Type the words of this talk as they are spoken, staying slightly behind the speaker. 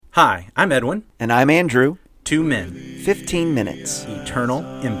Hi, I'm Edwin. And I'm Andrew. 2 men. 15 minutes. Eternal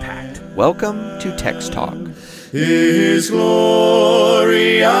impact. Welcome to Text Talk. His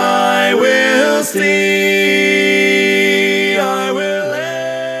glory I will see. Hey,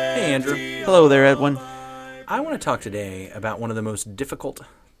 Andrew. Hello there, Edwin. I want to talk today about one of the most difficult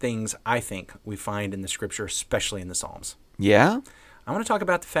things I think we find in the Scripture, especially in the Psalms. Yeah? I want to talk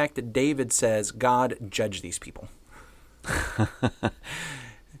about the fact that David says, God, judge these people.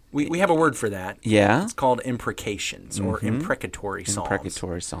 We have a word for that. Yeah? It's called imprecations or imprecatory psalms.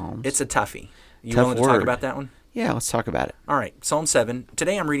 Imprecatory psalms. It's a toughie. You Tough willing to talk word. about that one? Yeah, let's talk about it. All right, Psalm 7.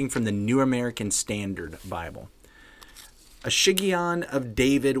 Today I'm reading from the New American Standard Bible. A Shiggaion of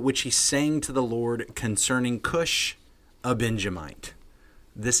David, which he sang to the Lord concerning Cush, a Benjamite.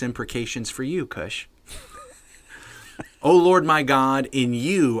 This imprecation's for you, Cush. O Lord my God, in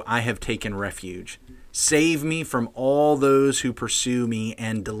you I have taken refuge. Save me from all those who pursue me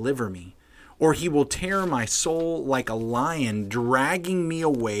and deliver me. Or he will tear my soul like a lion, dragging me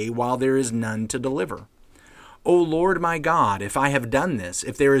away while there is none to deliver. O Lord my God, if I have done this,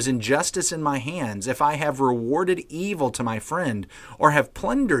 if there is injustice in my hands, if I have rewarded evil to my friend, or have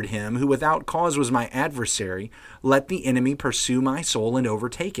plundered him who without cause was my adversary, let the enemy pursue my soul and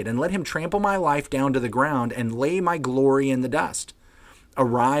overtake it, and let him trample my life down to the ground and lay my glory in the dust.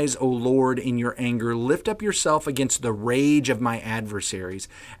 Arise, O Lord, in your anger, lift up yourself against the rage of my adversaries,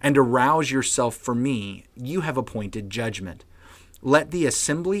 and arouse yourself for me. You have appointed judgment. Let the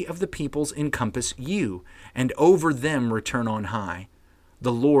assembly of the peoples encompass you, and over them return on high.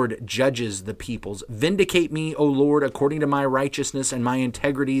 The Lord judges the peoples. Vindicate me, O Lord, according to my righteousness and my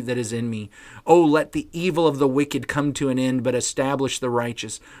integrity that is in me. O let the evil of the wicked come to an end, but establish the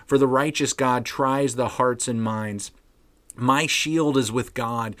righteous. For the righteous God tries the hearts and minds. My shield is with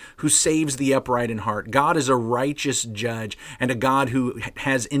God, who saves the upright in heart. God is a righteous judge and a God who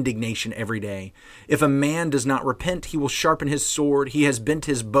has indignation every day. If a man does not repent, he will sharpen his sword. He has bent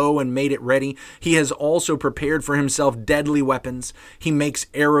his bow and made it ready. He has also prepared for himself deadly weapons. He makes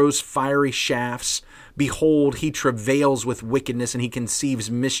arrows fiery shafts. Behold, he travails with wickedness, and he conceives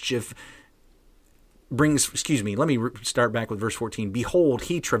mischief. Let me start back with verse 14. Behold,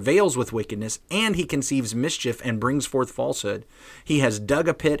 he travails with wickedness, and he conceives mischief and brings forth falsehood. He has dug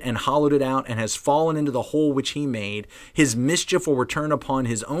a pit and hollowed it out, and has fallen into the hole which he made. His mischief will return upon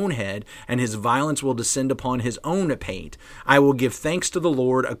his own head, and his violence will descend upon his own pate. I will give thanks to the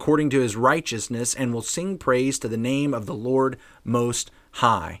Lord according to his righteousness, and will sing praise to the name of the Lord Most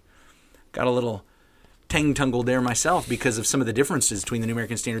High. Got a little tang-tungled there myself because of some of the differences between the New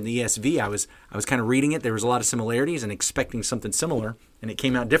American Standard and the ESV. I was kind of reading it. There was a lot of similarities and expecting something similar, and it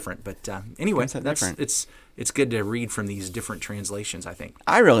came out different. But anyway, it's good to read from these different translations, I think.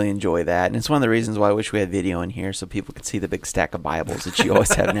 I really enjoy that, and it's one of the reasons why I wish we had video in here so people could see the big stack of Bibles that you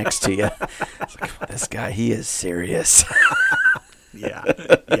always have next to you. It's like, this guy, he is serious. Yeah.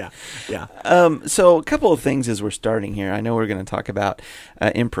 So a couple of things as we're starting here. I know we're going to talk about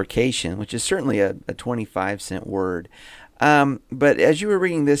imprecation, which is certainly a 25-cent word. But as you were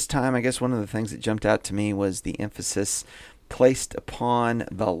reading this time, I guess one of the things that jumped out to me was the emphasis placed upon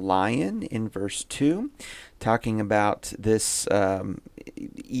the lion in verse 2, talking about this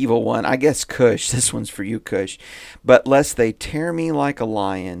evil one. I guess Cush, this one's for you, Cush. But lest they tear me like a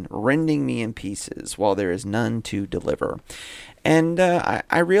lion, rending me in pieces, while there is none to deliver. And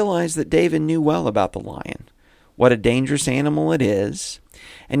I realized that David knew well about the lion, what a dangerous animal it is.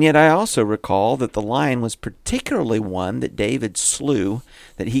 And yet I also recall that the lion was particularly one that David slew,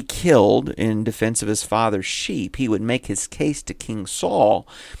 that he killed in defense of his father's sheep. He would make his case to King Saul,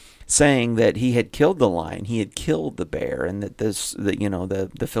 saying that he had killed the lion, he had killed the bear, and that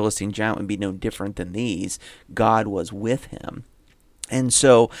the Philistine giant would be no different than these. God was with him. And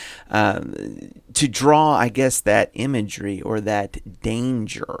so to draw, I guess, that imagery or that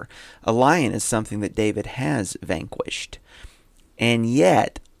danger, a lion is something that David has vanquished. And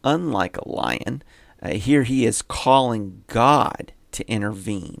yet, unlike a lion, here he is calling God to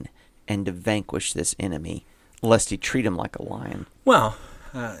intervene and to vanquish this enemy, lest he treat him like a lion. Well,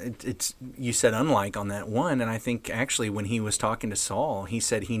 you said unlike on that one, and I think actually when he was talking to Saul, he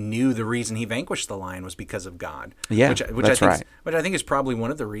said he knew the reason he vanquished the lion was because of God. Yeah, which I think is probably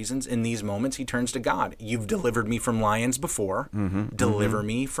one of the reasons in these moments he turns to God. You've delivered me from lions before. Deliver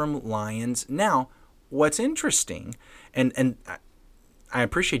me from lions now. What's interesting, and I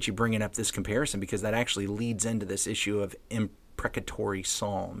appreciate you bringing up this comparison because that actually leads into this issue of imprecatory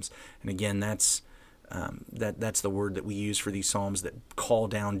psalms. And again, that's That's the word that we use for these psalms that call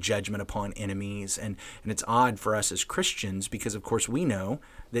down judgment upon enemies. And it's odd for us as Christians because, of course, we know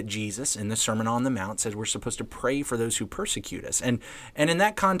that Jesus in the Sermon on the Mount says we're supposed to pray for those who persecute us. And in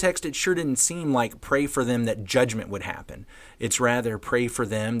that context, it sure didn't seem like pray for them that judgment would happen. It's rather pray for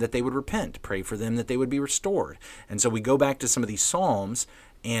them that they would repent, pray for them that they would be restored. And so we go back to some of these psalms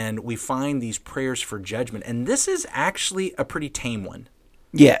and we find these prayers for judgment. And this is actually a pretty tame one.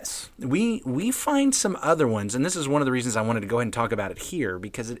 Yes. We find some other ones, and this is one of the reasons I wanted to go ahead and talk about it here,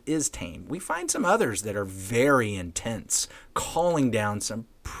 because it is tame. We find some others that are very intense, calling down some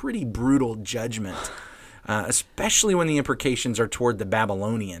pretty brutal judgment, especially when the imprecations are toward the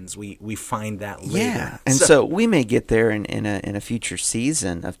Babylonians. We find that later. Yeah, and so we may get there in a future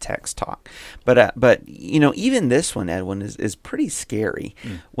season of Text Talk. But even this one, Edwin, is pretty scary.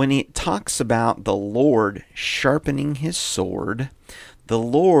 When he talks about the Lord sharpening his sword, the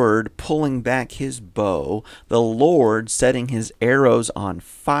Lord pulling back his bow, the Lord setting his arrows on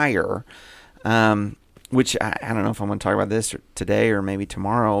fire, which I don't know if I'm going to talk about this today or maybe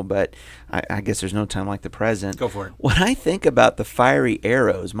tomorrow, but I guess there's no time like the present. Go for it. When I think about the fiery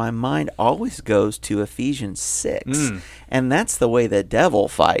arrows, my mind always goes to Ephesians 6, and that's the way the devil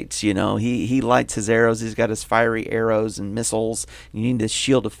fights. He lights his arrows. He's got his fiery arrows and missiles. You need the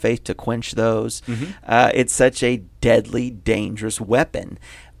shield of faith to quench those. It's such a deadly, dangerous weapon.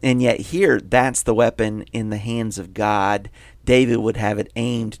 And yet here, that's the weapon in the hands of God. David would have it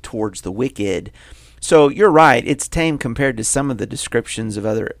aimed towards the wicked. So you're right, it's tame compared to some of the descriptions of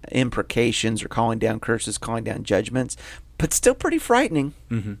other imprecations or calling down curses, calling down judgments, but still pretty frightening.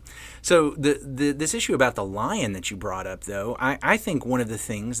 So this issue about the lion that you brought up, though, I think one of the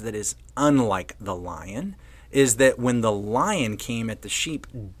things that is unlike the lion is that when the lion came at the sheep,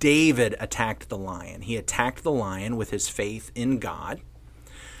 David attacked the lion. He attacked the lion with his faith in God.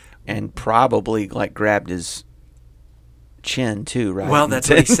 And probably grabbed his chin too, right? Well, that's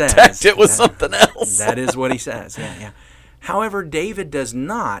what he says. Attacked it with something else. That is what he says. Yeah. However, David does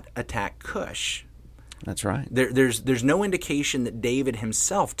not attack Cush. That's right. There's no indication that David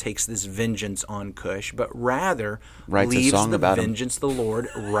himself takes this vengeance on Cush, but rather leaves the vengeance of the Lord,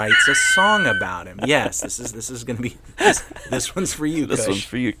 writes a song about him. Yes, this is going to be this one's for you, Cush. This one's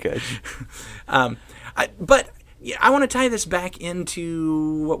for you, Cush. But I want to tie this back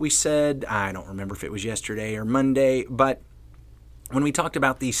into what we said. I don't remember if it was yesterday or Monday, but when we talked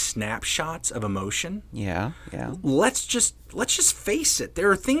about these snapshots of emotion, let's just face it.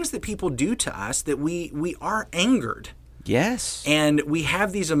 There are things that people do to us that we are angered. Yes. And we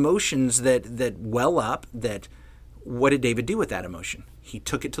have these emotions that well up. That what did David do with that emotion? He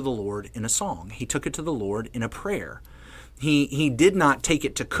took it to the Lord in a song. He took it to the Lord in a prayer. He did not take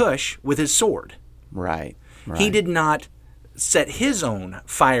it to Cush with his sword. Right. He did not set his own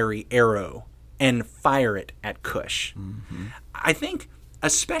fiery arrow and fire it at Cush. I think,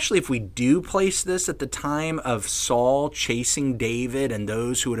 especially if we do place this at the time of Saul chasing David and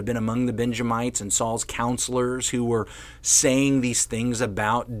those who would have been among the Benjamites and Saul's counselors who were saying these things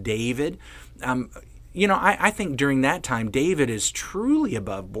about David, I think during that time, David is truly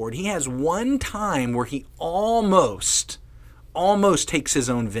above board. He has one time where he almost takes his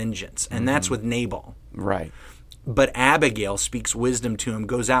own vengeance, and that's with Nabal. Right. But Abigail speaks wisdom to him,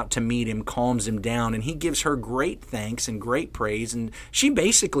 goes out to meet him, calms him down, and he gives her great thanks and great praise. And she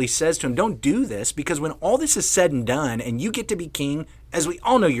basically says to him, don't do this, because when all this is said and done and you get to be king, as we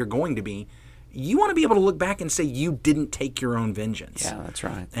all know you're going to be, you want to be able to look back and say you didn't take your own vengeance. Yeah, that's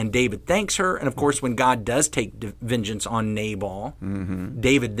right. And David thanks her. And of course, when God does take vengeance on Nabal,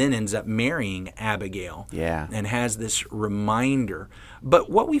 David then ends up marrying Abigail and has this reminder. But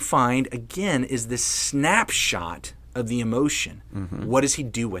what we find, again, is this snapshot of the emotion. What does he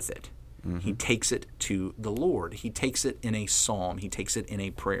do with it? He takes it to the Lord. He takes it in a psalm. He takes it in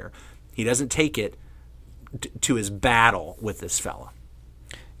a prayer. He doesn't take it to his battle with this fella.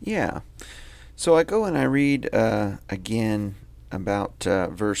 Yeah. So I go and I read again about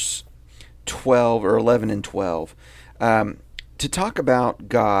verse 12 or 11 and 12. To talk about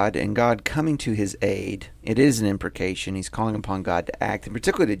God and God coming to his aid, it is an imprecation. He's calling upon God to act, and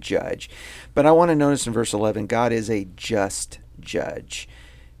particularly to judge. But I want to notice in verse 11, God is a just judge.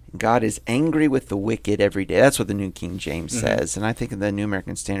 God is angry with the wicked every day. That's what the New King James says. And I think the New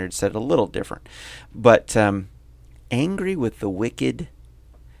American Standard said it a little different. But angry with the wicked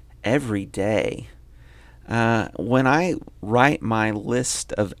every day. When I write my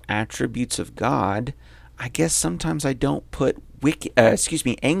list of attributes of God, I guess sometimes I don't put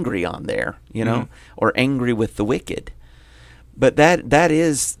angry on there, or angry with the wicked. But that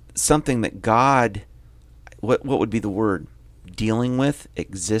is something that God, what would be the word, dealing with,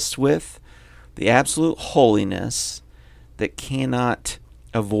 exists with. the absolute holiness that cannot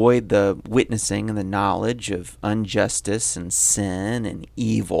avoid the witnessing and the knowledge of injustice and sin and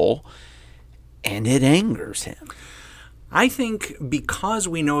evil, and it angers him. I think because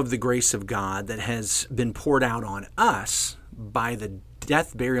we know of the grace of God that has been poured out on us by the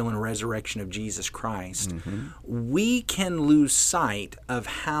death, burial, and resurrection of Jesus Christ, we can lose sight of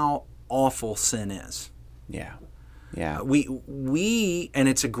how awful sin is. Yeah. We and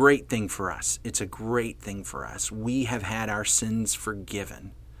it's a great thing for us. It's a great thing for us. We have had our sins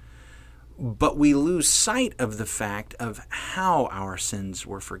forgiven. But we lose sight of the fact of how our sins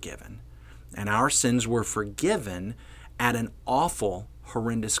were forgiven. And our sins were forgiven at an awful,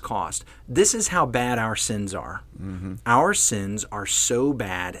 horrendous cost. This is how bad our sins are. Our sins are so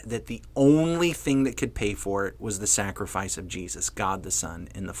bad that the only thing that could pay for it was the sacrifice of Jesus, God the Son,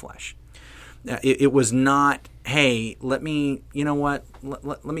 in the flesh. It was not, hey, let me, you know what,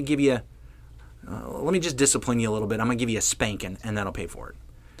 let me give you, let me just discipline you a little bit. I'm going to give you a spanking, and that'll pay for it.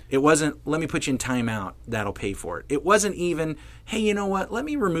 It wasn't, let me put you in timeout, that'll pay for it. It wasn't even, hey, you know what, let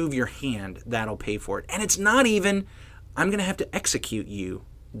me remove your hand, that'll pay for it. And it's not even, I'm going to have to execute you,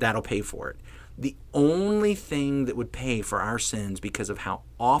 that'll pay for it. The only thing that would pay for our sins because of how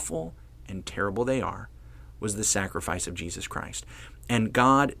awful and terrible they are was the sacrifice of Jesus Christ. And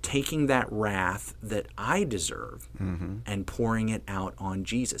God taking that wrath that I deserve and pouring it out on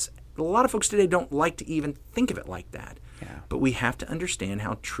Jesus. A lot of folks today don't like to even think of it like that. Yeah. But we have to understand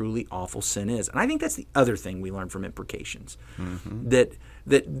how truly awful sin is. And I think that's the other thing we learn from imprecations. That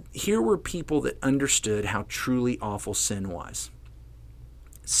here were people that understood how truly awful sin was.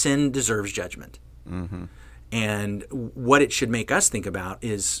 Sin deserves judgment. And what it should make us think about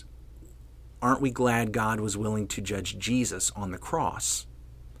is, aren't we glad God was willing to judge Jesus on the cross,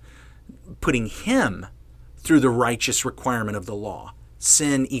 putting him through the righteous requirement of the law?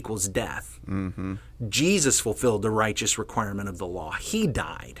 Sin equals death. Jesus fulfilled the righteous requirement of the law. He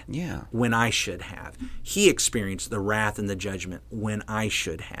died when I should have. He experienced the wrath and the judgment when I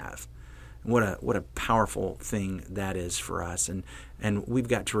should have. What a powerful thing that is for us. And we've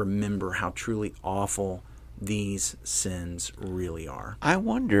got to remember how truly awful these sins really are. I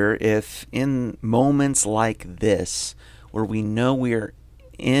wonder if in moments like this, where we know we are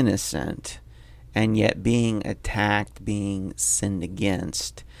innocent and yet being attacked, being sinned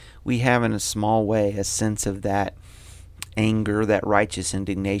against, we have in a small way a sense of that anger, that righteous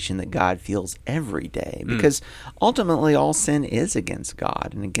indignation that God feels every day. Because ultimately all sin is against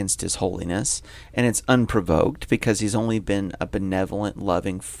God and against his holiness, and it's unprovoked because he's only been a benevolent,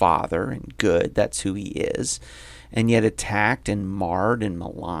 loving Father and good. That's who he is. And yet attacked and marred and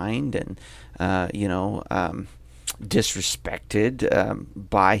maligned and, disrespected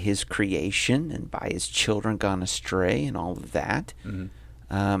by his creation and by his children gone astray and all of that.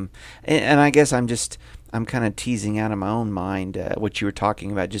 And I guess I'm kind of teasing out of my own mind what you were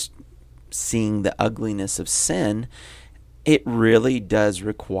talking about, just seeing the ugliness of sin. It really does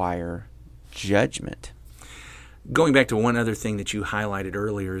require judgment. Going back to one other thing that you highlighted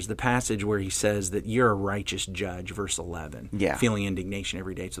earlier is the passage where he says that you're a righteous judge, verse 11, feeling indignation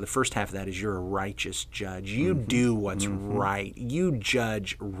every day. So the first half of that is you're a righteous judge. You do what's right. You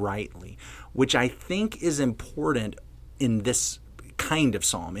judge rightly, which I think is important in this kind of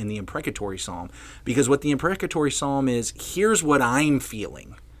psalm, in the imprecatory psalm, because what the imprecatory psalm is, here's what I'm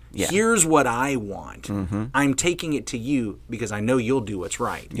feeling. Here's what I want. I'm taking it to you because I know you'll do what's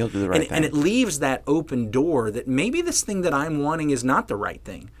right. You'll do the right thing. And it leaves that open door that maybe this thing that I'm wanting is not the right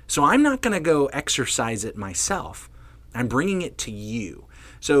thing. So I'm not going to go exercise it myself. I'm bringing it to you.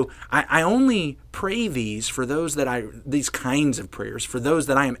 So I only pray these for those these kinds of prayers, for those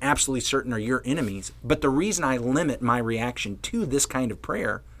that I am absolutely certain are your enemies. But the reason I limit my reaction to this kind of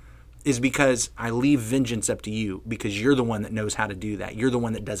prayer is because I leave vengeance up to you, because you're the one that knows how to do that. You're the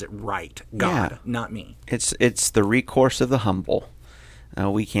one that does it right, God, not me. It's the recourse of the humble.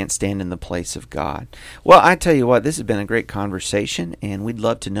 We can't stand in the place of God. Well, I tell you what, this has been a great conversation, and we'd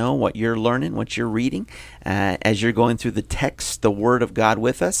love to know what you're learning, what you're reading, as you're going through the text, the Word of God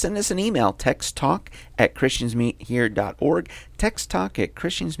with us. Send us an email, texttalk@christiansmeethere.org,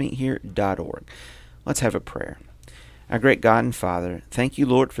 texttalk@christiansmeethere.org. Let's have a prayer. Our great God and Father, thank you,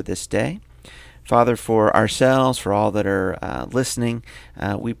 Lord, for this day. Father, for ourselves, for all that are listening,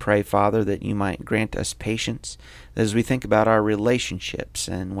 we pray, Father, that you might grant us patience as we think about our relationships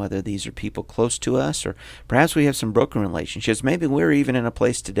and whether these are people close to us or perhaps we have some broken relationships. Maybe we're even in a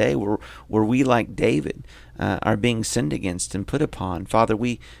place today where we, like David, are being sinned against and put upon. Father,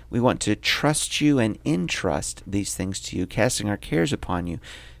 we want to trust you and entrust these things to you, casting our cares upon you,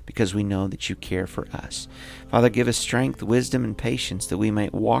 because we know that you care for us. Father, give us strength, wisdom, and patience that we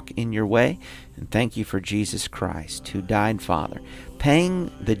might walk in your way. And thank you for Jesus Christ, who died, Father,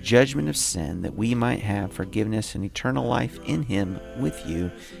 paying the judgment of sin that we might have forgiveness and eternal life in him with you.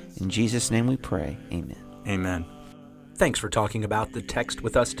 In Jesus' name we pray. Amen. Amen. Thanks for talking about the text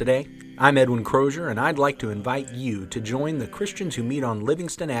with us today. I'm Edwin Crozier, and I'd like to invite you to join the Christians who meet on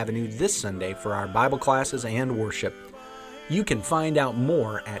Livingston Avenue this Sunday for our Bible classes and worship. You can find out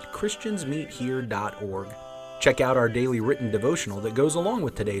more at christiansmeethere.org. Check out our daily written devotional that goes along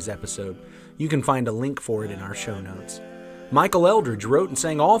with today's episode. You can find a link for it in our show notes. Michael Eldridge wrote and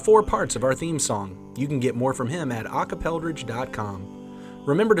sang all 4 parts of our theme song. You can get more from him at acapeldridge.com.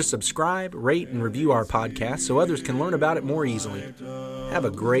 Remember to subscribe, rate, and review our podcast so others can learn about it more easily. Have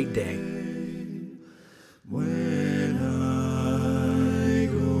a great day.